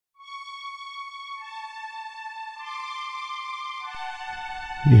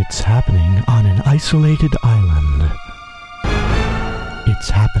It's happening on an isolated island. It's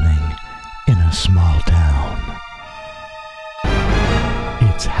happening in a small town.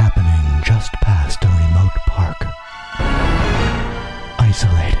 It's happening just past a remote park.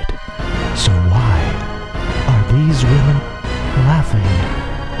 Isolated. So why are these women laughing?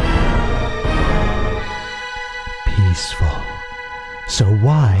 Peaceful. So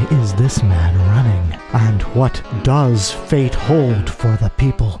why is this man running? And what does fate hold for the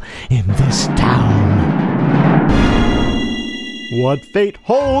people in this town? What fate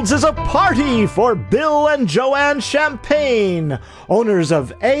holds is a party for Bill and Joanne Champagne, owners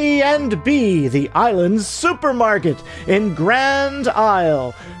of A&B, the island's supermarket in Grand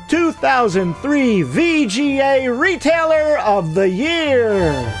Isle, 2003 VGA Retailer of the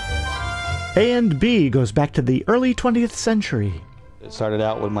Year. A&B goes back to the early 20th century. It started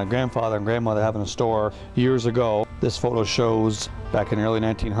out with my grandfather and grandmother having a store years ago. This photo shows back in the early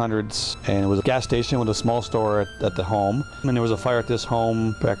 1900s, and it was a gas station with a small store at the home. And there was a fire at this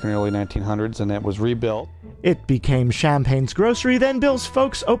home back in the early 1900s, and it was rebuilt. It became Champagne's grocery, then Bill's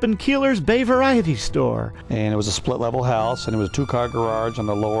folks opened Keeler's Bay Variety store. And it was a split-level house, and it was a two-car garage on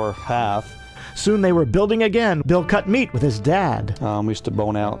the lower half. Soon they were building again. Bill cut meat with his dad. We used to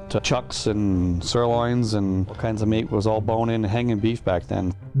bone out chucks and sirloins and all kinds of meat. It was all bone-in hanging beef back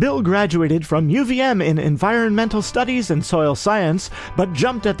then. Bill graduated from UVM in environmental studies and soil science, but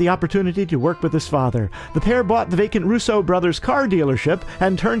jumped at the opportunity to work with his father. The pair bought the vacant Russo brothers car dealership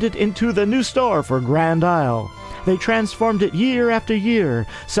and turned it into the new store for Grand Isle. They transformed it year after year,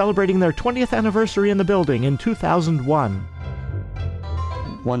 celebrating their 20th anniversary in the building in 2001.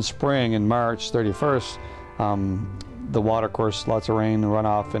 One spring in March 31st, the water, of course, lots of rain and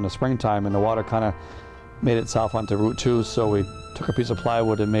runoff in the springtime, and the water kind of made itself onto Route 2, so we took a piece of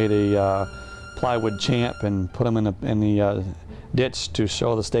plywood and made a plywood champ and put them in the ditch to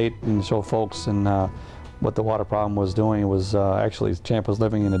show the state and show folks and what the water problem was doing. It was actually, champ was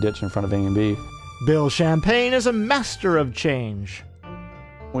living in a ditch in front of A&B. Bill Champagne is a master of change.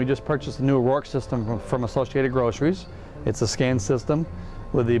 We just purchased a new Rourke system from Associated Groceries. It's a scan system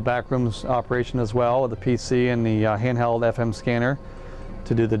with the backrooms operation as well, with the PC and the handheld FM scanner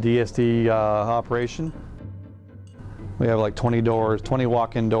to do the DSD operation. We have like 20 doors, 20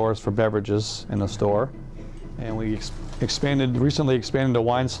 walk-in doors for beverages in the store. And we recently expanded the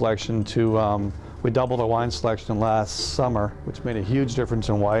wine selection to, we doubled the wine selection last summer, which made a huge difference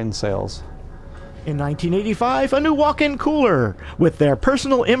in wine sales. In 1985, a new walk-in cooler with their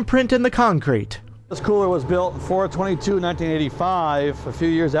personal imprint in the concrete. This cooler was built 4/22/1985. A few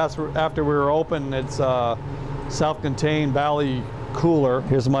years after we were open, it's a self-contained Valley cooler.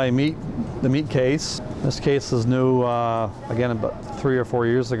 Here's the meat case. This case is new, again, about 3 or 4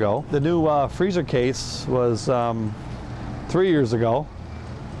 years ago. The new freezer case was 3 years ago.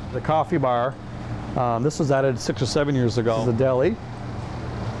 The coffee bar, this was added 6 or 7 years ago. This is the deli.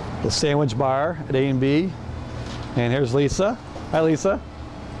 The sandwich bar at A&B. And here's Lisa. Hi, Lisa.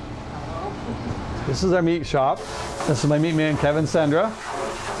 This is our meat shop. This is my meat man, Kevin Sendra.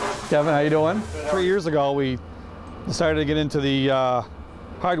 Kevin, how you doing? 3 years ago, we decided to get into the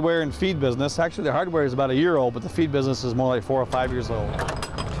hardware and feed business. Actually, the hardware is about a year old, but the feed business is more like 4 or 5 years old.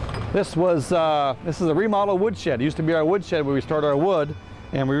 This is a remodeled woodshed. It used to be our woodshed where we stored our wood,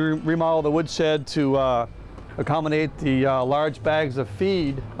 and we remodeled the woodshed to accommodate the large bags of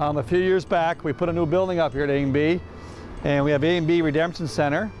feed. A few years back, we put a new building up here at A&B, and we have A&B Redemption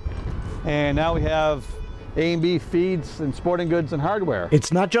Center. And now we have A&B Feeds and Sporting Goods and Hardware.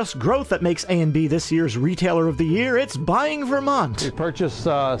 It's not just growth that makes A&B this year's Retailer of the Year, it's buying Vermont. We purchase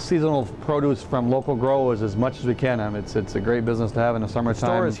seasonal produce from local growers as much as we can. It's a great business to have in the summertime. The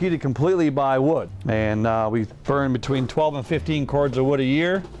store is heated completely by wood, and we burn between 12 and 15 cords of wood a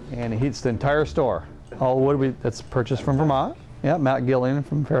year, and it heats the entire store. All wood that's purchased from Vermont. Yeah, Matt Gillian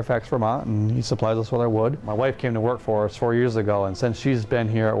from Fairfax, Vermont, and he supplies us with our wood. My wife came to work for us 4 years ago, and since she's been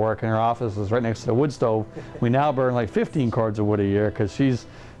here at work, and her office is right next to the wood stove, we now burn like 15 cords of wood a year because she's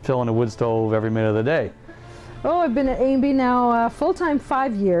filling the wood stove every minute of the day. Oh, I've been at A&B now full-time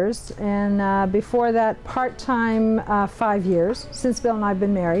 5 years, and before that part-time 5 years, since Bill and I have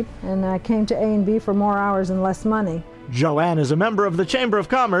been married, and I came to A&B for more hours and less money. Joanne is a member of the Chamber of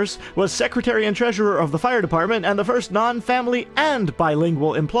Commerce, was secretary and treasurer of the fire department, and the first non-family and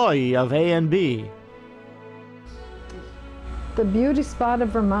bilingual employee of A&B. The beauty spot of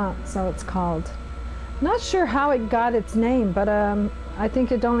Vermont, so it's called. Not sure how it got its name, but I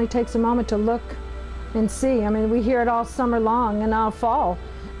think it only takes a moment to look and see. I mean, we hear it all summer long and all fall,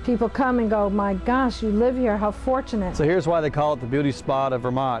 people come and go, my gosh, you live here, how fortunate. So here's why they call it the beauty spot of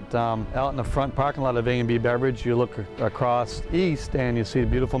Vermont. Out in the front parking lot of A&B Beverage, you look across east and you see the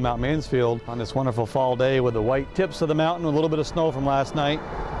beautiful Mount Mansfield on this wonderful fall day with the white tips of the mountain with a little bit of snow from last night.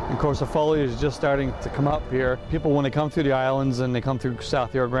 And of course the foliage is just starting to come up here. People, when they come through the islands and they come through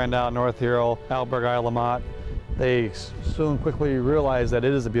South Hero, Grand Isle, North Hero, Alberg, Isle La Motte, they soon quickly realize that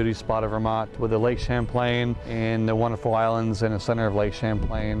it is a beauty spot of Vermont with the Lake Champlain and the wonderful islands in the center of Lake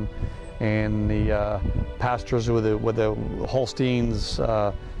Champlain and the pastures with the Holsteins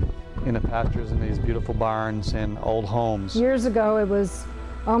in the pastures and these beautiful barns and old homes. Years ago it was,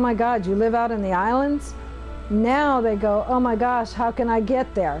 oh my God, you live out in the islands? Now they go, oh my gosh, how can I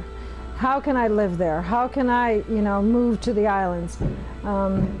get there? How can I live there? How can I, move to the islands?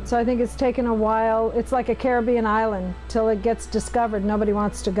 So I think it's taken a while. It's like a Caribbean island. Till it gets discovered, nobody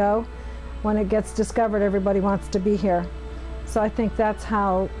wants to go. When it gets discovered, everybody wants to be here. So I think that's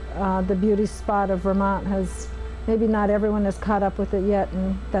how the beauty spot of Vermont has, maybe not everyone has caught up with it yet,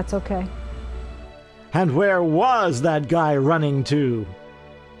 and that's okay. And where was that guy running to?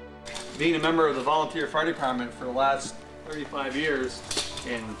 Being a member of the volunteer fire department for the last 35 years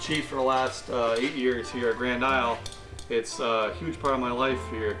and chief for the last 8 years here at Grand Isle, it's a huge part of my life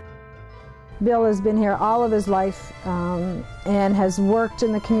here. Bill has been here all of his life and has worked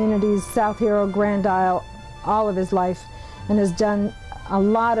in the communities, South Hero, Grand Isle, all of his life, and has done a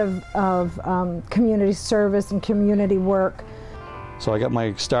lot of community service and community work. So I got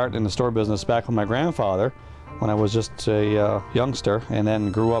my start in the store business back with my grandfather when I was just a youngster, and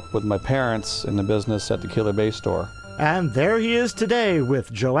then grew up with my parents in the business at the Keeler Bay store. And there he is today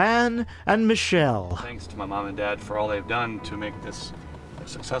with Joanne and Michelle. Thanks to my mom and dad for all they've done to make this a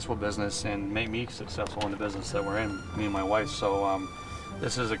successful business and make me successful in the business that we're in, me and my wife. So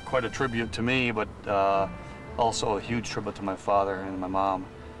this is quite a tribute to me, but also a huge tribute to my father and my mom,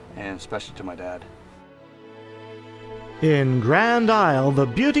 and especially to my dad. In Grand Isle, the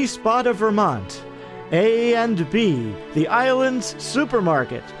beauty spot of Vermont, A&B, the island's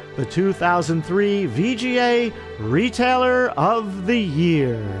supermarket, the 2003 VGA Retailer of the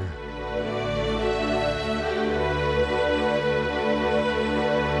Year.